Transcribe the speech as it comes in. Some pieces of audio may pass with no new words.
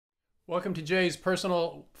Welcome to Jay's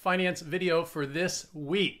personal finance video for this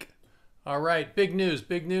week. All right, big news.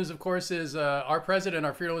 Big news, of course, is our president,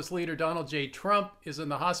 our fearless leader, Donald J. Trump, is in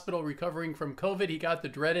the hospital recovering from COVID. He got the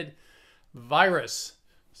dreaded virus.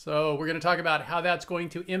 So we're going to talk about how that's going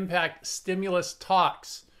to impact stimulus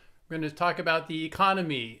talks. We're going to talk about the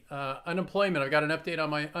economy, unemployment. I've got an update on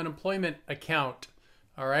my unemployment account.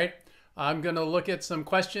 All right. I'm going to look at some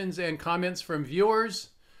questions and comments from viewers.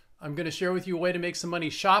 I'm going to share with you a way to make some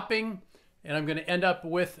money shopping, and I'm going to end up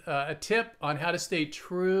with a tip on how to stay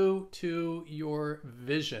true to your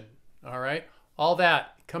vision. All right, all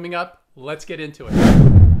that coming up. Let's get into it.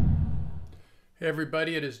 Hey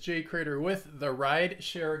everybody, it is Jay Cradeur with the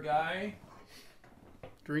Rideshare Guy,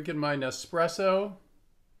 drinking my Nespresso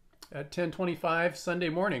at 10:25 Sunday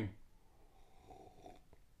morning.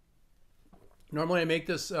 Normally I make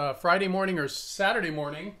this Friday morning or Saturday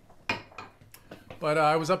morning. But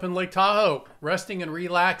I was up in Lake Tahoe resting and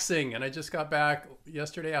relaxing, and I just got back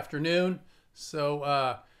yesterday afternoon.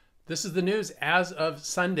 So this is the news as of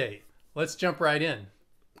Sunday. Let's jump right in.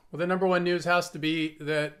 Well, the number one news has to be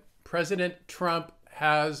that President Trump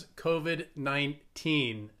has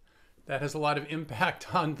COVID-19. That has a lot of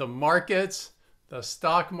impact on the markets, the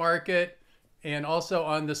stock market, and also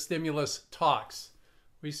on the stimulus talks.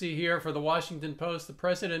 We see here for the Washington Post, the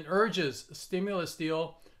president urges a stimulus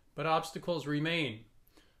deal, but obstacles remain.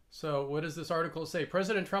 So what does this article say?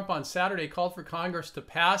 President Trump on Saturday called for Congress to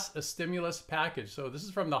pass a stimulus package. So this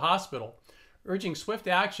is from the hospital, urging swift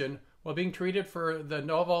action while being treated for the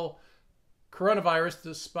novel coronavirus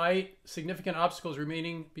despite significant obstacles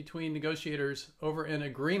remaining between negotiators over an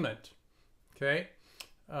agreement. Okay.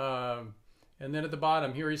 And then at the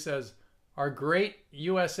bottom here he says, our great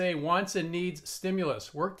USA wants and needs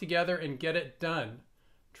stimulus. Work together and get it done.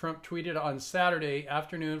 Trump tweeted on Saturday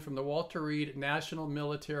afternoon from the Walter Reed National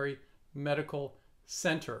Military Medical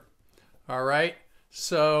Center. All right.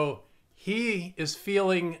 So he is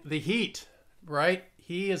feeling the heat, right?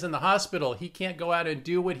 He is in the hospital. He can't go out and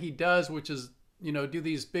do what he does, which is, do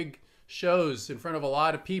these big shows in front of a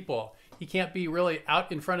lot of people. He can't be really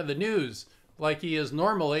out in front of the news like he is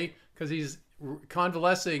normally because he's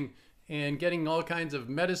convalescing and getting all kinds of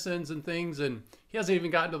medicines and things. And he hasn't even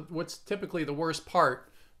gotten to what's typically the worst part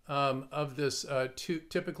of this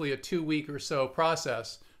typically a 2-week or so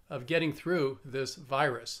process of getting through this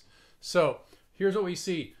virus. So here's what we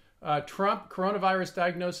see. Trump coronavirus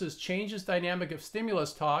diagnosis changes dynamic of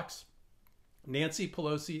stimulus talks, Nancy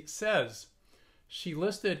Pelosi says. She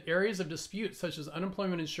listed areas of dispute such as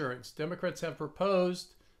unemployment insurance. Democrats have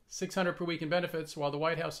proposed $600 per week in benefits, while the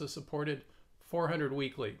White House has supported $400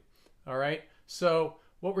 weekly. All right. So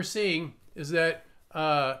what we're seeing is that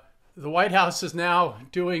the White House is now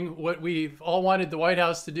doing what we've all wanted the White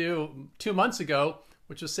House to do 2 months ago,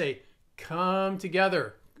 which is say, come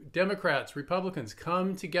together. Democrats, Republicans,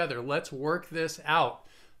 come together. Let's work this out.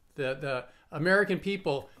 The American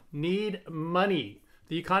people need money.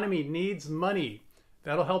 The economy needs money.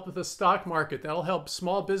 That'll help with the stock market. That'll help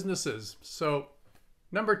small businesses. So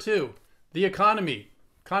number two, the economy.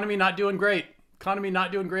 Economy not doing great. Economy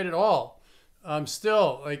not doing great at all.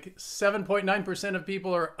 Still, like 7.9% of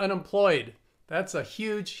people are unemployed. That's a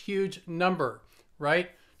huge, huge number,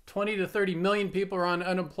 right? 20 to 30 million people are on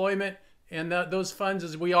unemployment, and those funds,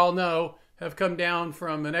 as we all know, have come down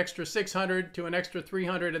from an extra 600 to an extra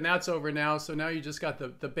 300, and that's over now. So now you just got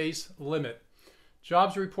the base limit.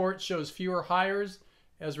 Jobs report shows fewer hires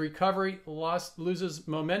as recovery loses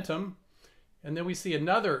momentum. And then we see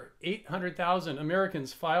another 800,000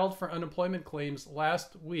 Americans filed for unemployment claims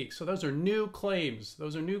last week. So those are new claims.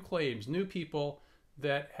 Those are new claims, new people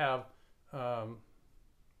that have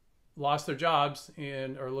lost their jobs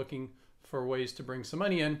and are looking for ways to bring some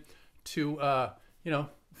money in to,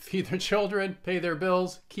 feed their children, pay their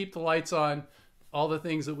bills, keep the lights on, all the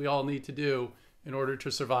things that we all need to do in order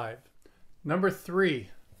to survive. Number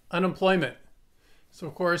three, unemployment. So,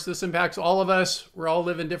 of course, this impacts all of us. We all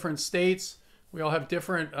live in different states. We all have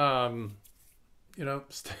different,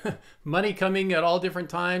 money coming at all different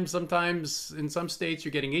times. Sometimes in some states,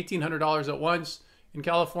 you're getting $1,800 at once. In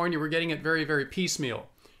California, we're getting it very, very piecemeal.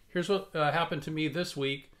 Here's what happened to me this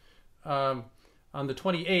week. On the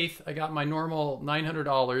 28th, I got my normal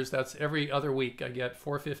 $900. That's every other week. I get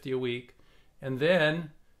 $450 a week. And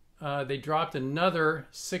then they dropped another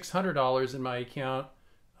 $600 in my account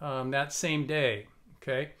that same day.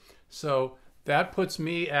 Okay, so that puts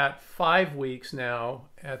me at 5 weeks now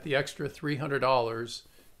at the extra $300,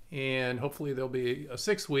 and hopefully there'll be a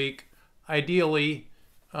 6th week. Ideally,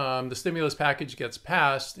 the stimulus package gets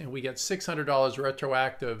passed and we get $600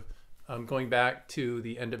 retroactive going back to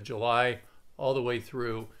the end of July all the way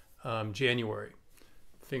through January.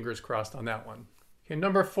 fingers crossed on that one. Okay,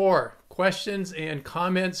 number 4, questions and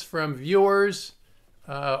comments from viewers.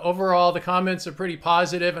 Overall, the comments are pretty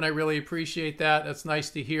positive, and I really appreciate that. That's nice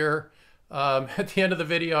to hear. At the end of the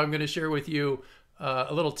video, I'm going to share with you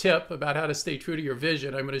a little tip about how to stay true to your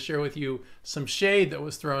vision. I'm going to share with you some shade that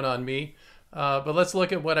was thrown on me. But let's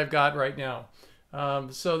look at what I've got right now.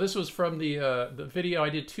 So this was from the video I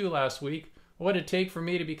did 2 last week. What would it take for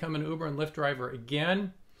me to become an Uber and Lyft driver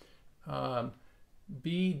again?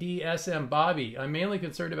 BDSM Bobby, I'm mainly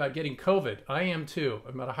concerned about getting COVID. I am too.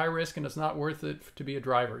 I'm at a high risk and it's not worth it to be a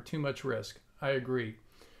driver. Too much risk. I agree.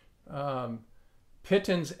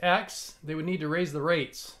 Pittons X, they would need to raise the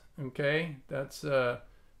rates. Okay, that's not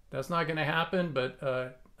going to happen, but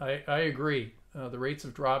I agree. The rates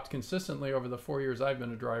have dropped consistently over the 4 years I've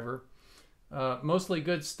been a driver. Mostly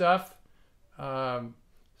good stuff.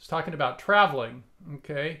 It's talking about traveling.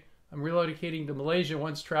 Okay. I'm relocating to Malaysia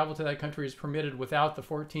once travel to that country is permitted without the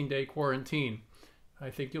 14-day quarantine. I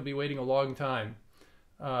think you'll be waiting a long time.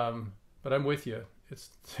 But I'm with you.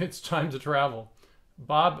 It's time to travel.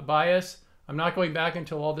 Bob Bias, I'm not going back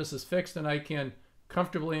until all this is fixed and I can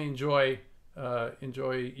comfortably enjoy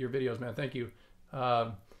your videos, man. Thank you.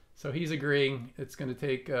 So he's agreeing it's going to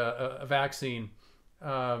take a vaccine.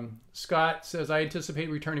 Scott says, I anticipate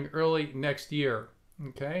returning early next year.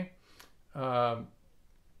 Okay.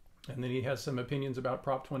 And then he has some opinions about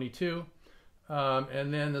Prop 22.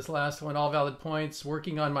 And then this last one, all valid points.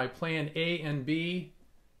 Working on my plan A and B.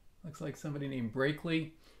 Looks like somebody named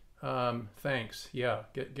Brakely. Thanks. Yeah,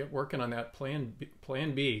 get working on that plan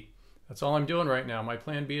B. That's all I'm doing right now. My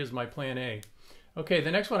plan B is my plan A. Okay,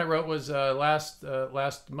 the next one I wrote was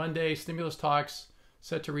last Monday. Stimulus talks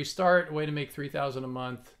set to restart. A way to make $3,000 a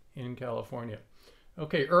month in California.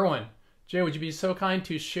 Okay, Erwin. Jay, would you be so kind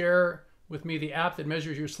to share with me the app that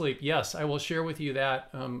measures your sleep? Yes, I will share with you that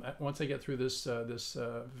once I get through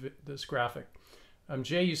this graphic.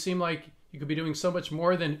 Jay, you seem like you could be doing so much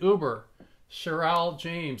more than Uber. Cheryl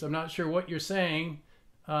James, I'm not sure what you're saying.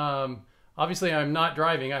 Obviously, I'm not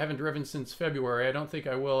driving. I haven't driven since February. I don't think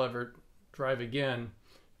I will ever drive again.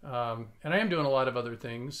 And I am doing a lot of other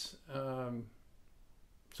things.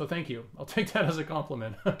 So thank you. I'll take that as a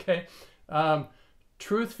compliment. Okay.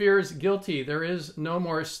 Truth fears guilty. There is no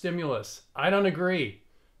more stimulus. I don't agree.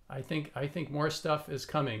 I think more stuff is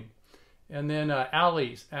coming. And then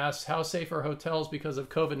Ali asks, how safe are hotels because of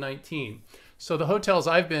COVID-19? So the hotels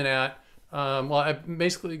I've been at, well, I've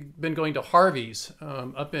basically been going to Harvey's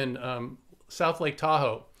up in South Lake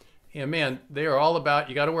Tahoe. And man, they are all about,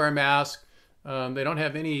 you got to wear a mask. They don't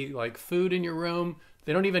have any like food in your room.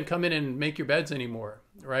 They don't even come in and make your beds anymore,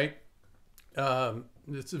 right?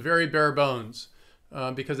 It's very bare bones.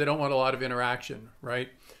 Because they don't want a lot of interaction, right?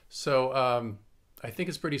 So I think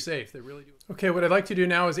it's pretty safe. They really do. Okay, what I'd like to do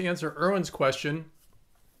now is answer Erwin's question.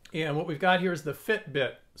 And what we've got here is the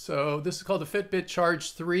Fitbit. So this is called the Fitbit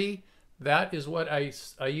Charge 3. That is what I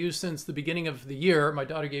use since the beginning of the year. My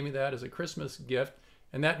daughter gave me that as a Christmas gift.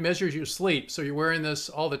 And that measures your sleep. So you're wearing this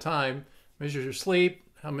all the time. Measures your sleep,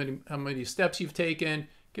 how many steps you've taken.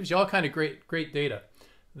 Gives you all kind of great data.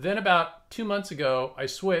 Then about 2 months ago, I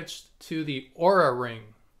switched to the Oura Ring,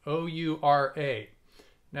 O-U-R-A.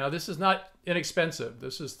 Now this is not inexpensive.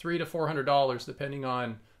 This is $300 to $400 depending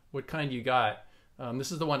on what kind you got.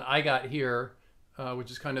 This is the one I got here, which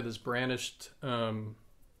is kind of this brandished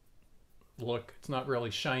look. It's not really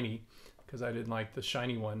shiny because I didn't like the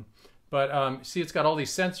shiny one. But see, it's got all these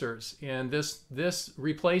sensors, and this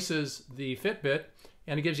replaces the Fitbit,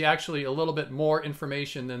 and it gives you actually a little bit more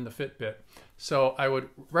information than the Fitbit. So I would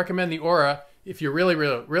recommend the Oura if you're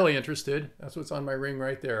really interested. That's what's on my ring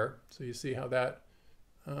right there. So you see how that,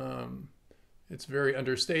 it's very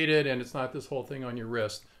understated and it's not this whole thing on your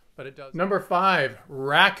wrist, but it does. Number 5,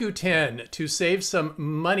 Rakuten, to save some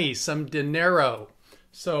money, some dinero.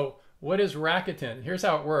 So what is Rakuten? Here's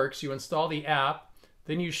how it works. You install the app,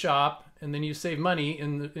 then you shop, and then you save money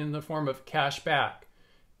in the form of cash back.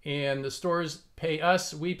 And the stores pay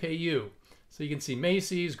us, we pay you. So you can see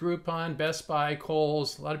Macy's, Groupon, Best Buy,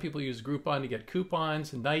 Kohl's. A lot of people use Groupon to get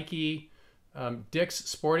coupons, Nike, Dick's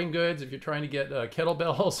Sporting Goods if you're trying to get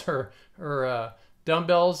kettlebells or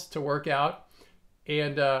dumbbells to work out.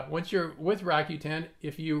 And once you're with Rakuten,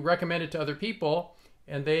 if you recommend it to other people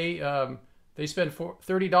and they spend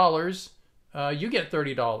 $30, you get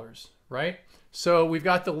 $30, right? So we've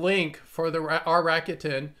got the link for our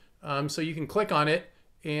Rakuten, so you can click on it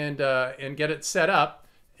and get it set up.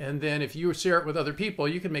 And then if you share it with other people,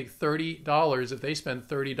 you can make $30 if they spend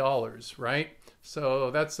 $30, right? So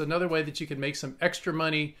that's another way that you can make some extra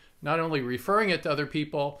money, not only referring it to other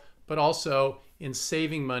people, but also in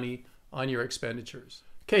saving money on your expenditures.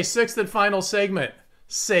 Okay, 6th and final segment.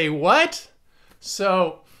 Say what?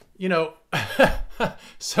 So, you know,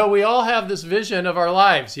 so we all have this vision of our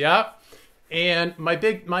lives, yeah? And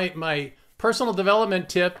my personal development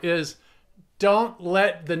tip is don't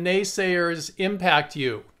let the naysayers impact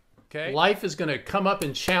you. Okay? Life is going to come up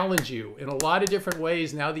and challenge you in a lot of different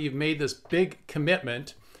ways now that you've made this big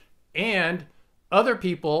commitment, and other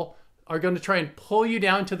people are going to try and pull you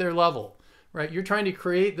down to their level, right? You're trying to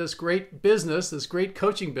create this great business, this great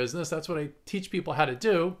coaching business. That's what I teach people how to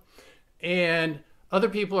do. And other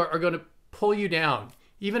people are going to pull you down.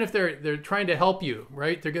 Even if they're trying to help you,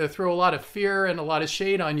 right? They're going to throw a lot of fear and a lot of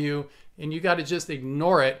shade on you, and you got to just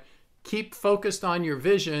ignore it. Keep focused on your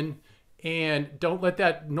vision and don't let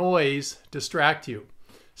that noise distract you.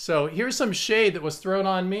 So here's some shade that was thrown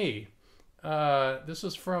on me. This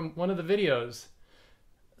was from one of the videos.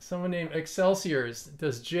 Someone named Excelsiors.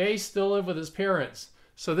 Does Jay still live with his parents?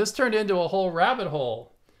 So this turned into a whole rabbit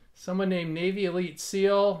hole. Someone named Navy Elite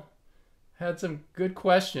SEAL had some good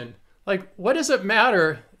question. Like, what does it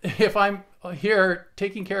matter if I'm here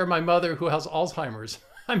taking care of my mother who has Alzheimer's?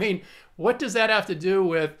 I mean, what does that have to do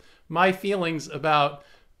with my feelings about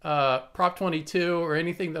Prop 22 or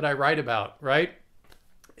anything that I write about, right?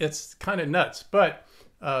 It's kind of nuts. But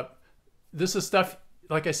this is stuff,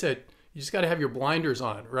 like I said, you just got to have your blinders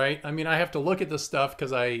on, right? I mean, I have to look at this stuff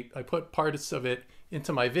because I put parts of it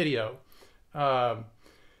into my video.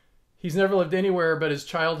 He's never lived anywhere but his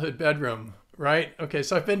childhood bedroom, right? Okay,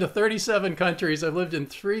 so I've been to 37 countries. I've lived in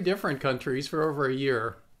 3 different countries for over a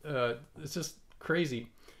year. It's just crazy.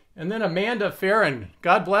 And then Amanda Farron,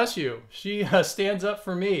 God bless you. She stands up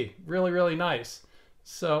for me. Really, really nice.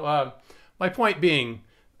 So my point being,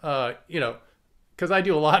 you know, because I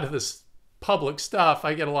do a lot of this public stuff,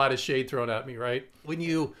 I get a lot of shade thrown at me, right? When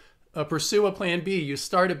you pursue a plan B, you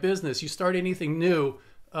start a business, you start anything new,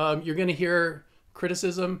 you're going to hear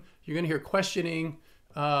criticism, you're going to hear questioning.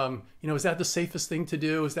 You know, is that the safest thing to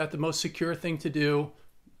do? Is that the most secure thing to do?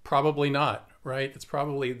 Probably not, right? It's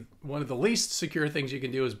probably one of the least secure things you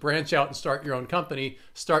can do is branch out and start your own company,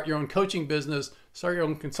 start your own coaching business, start your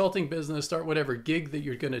own consulting business, start whatever gig that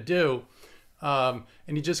you're going to do. And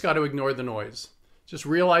you just got to ignore the noise. Just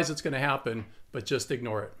realize it's going to happen, but just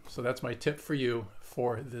ignore it. So that's my tip for you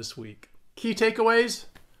for this week. Key takeaways.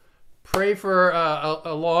 Pray for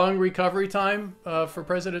a long recovery time for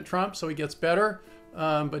President Trump so he gets better,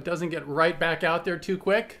 but doesn't get right back out there too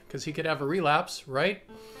quick because he could have a relapse, right?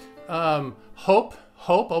 Hope.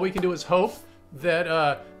 All we can do is hope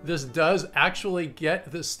that this does actually get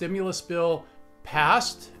the stimulus bill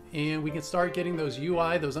passed and we can start getting those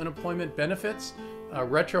UI, those unemployment benefits,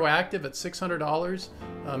 retroactive at $600.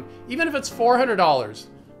 Even if it's $400,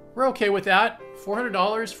 we're okay with that.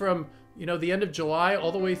 $400 from, you know, the end of July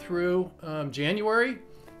all the way through January.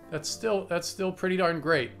 That's still pretty darn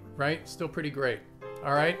great, right? Still pretty great.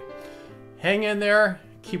 All right, hang in there.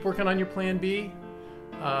 Keep working on your plan B.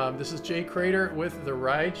 This is Jay Cradeur with the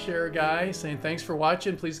Rideshare Guy saying thanks for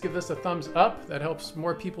watching. Please give this a thumbs up. That helps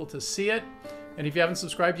more people to see it. And if you haven't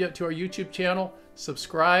subscribed yet to our YouTube channel,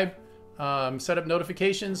 subscribe. Set up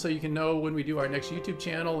notifications so you can know when we do our next YouTube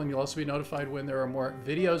channel, and you'll also be notified when there are more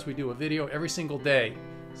videos. We do a video every single day,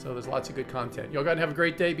 so there's lots of good content. Y'all gotta have a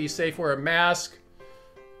great day. Be safe, wear a mask,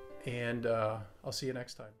 and I'll see you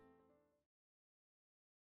next time.